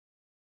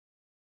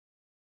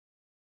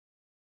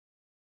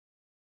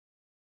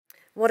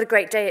What a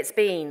great day it's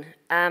been.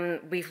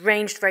 We've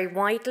ranged very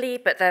widely,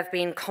 but there have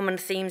been common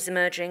themes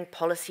emerging: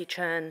 policy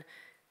churn,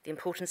 the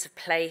importance of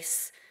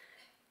place,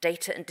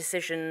 data and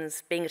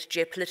decisions, being at a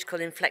geopolitical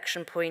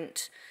inflection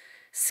point,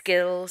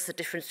 skills, the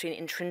difference between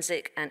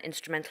intrinsic and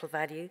instrumental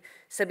value.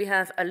 So we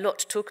have a lot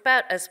to talk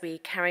about as we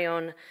carry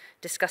on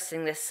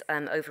discussing this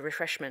over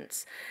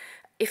refreshments.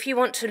 If you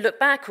want to look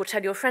back or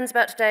tell your friends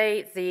about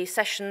today, the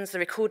sessions, the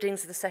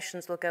recordings of the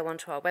sessions will go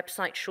onto our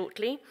website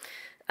shortly,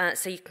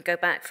 so you can go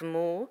back for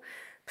more.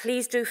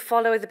 Please do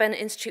follow the Bennett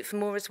Institute for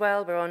more as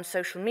well. We're on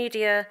social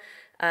media,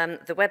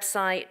 the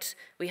website.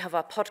 We have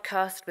our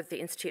podcast with the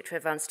Institute for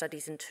Advanced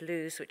Studies in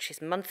Toulouse, which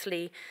is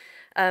monthly.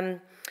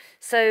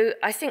 So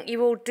I think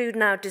you all do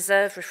now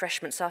deserve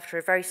refreshments after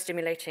a very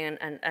stimulating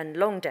and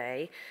long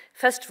day.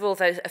 First of all,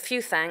 though, a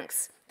few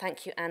thanks.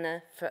 Thank you,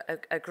 Anna, for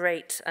a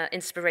great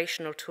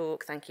inspirational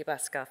talk. Thank you,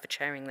 Bhaskar, for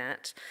chairing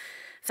that.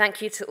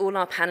 Thank you to all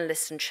our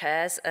panelists and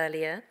chairs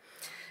earlier.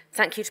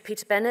 Thank you to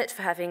Peter Bennett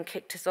for having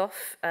kicked us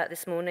off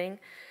this morning.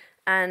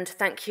 And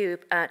thank you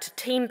to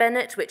Team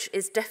Bennett, which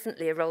is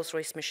definitely a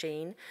Rolls-Royce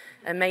machine.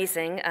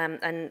 Amazing.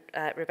 And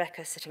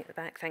Rebecca sitting at the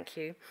back, thank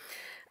you.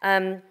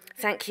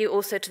 Thank you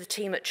also to the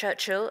team at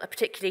Churchill,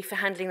 particularly for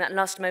handling that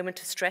last moment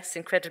of stress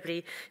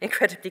incredibly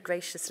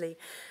graciously.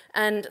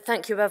 And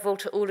thank you above all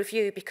to all of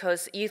you,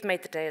 because you've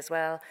made the day as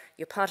well.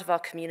 You're part of our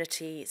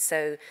community,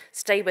 so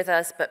stay with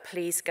us, but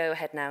please go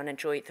ahead now and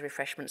enjoy the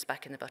refreshments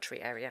back in the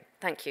buttery area.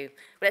 Thank you.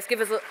 Well, let's give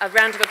us a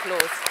round of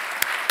applause.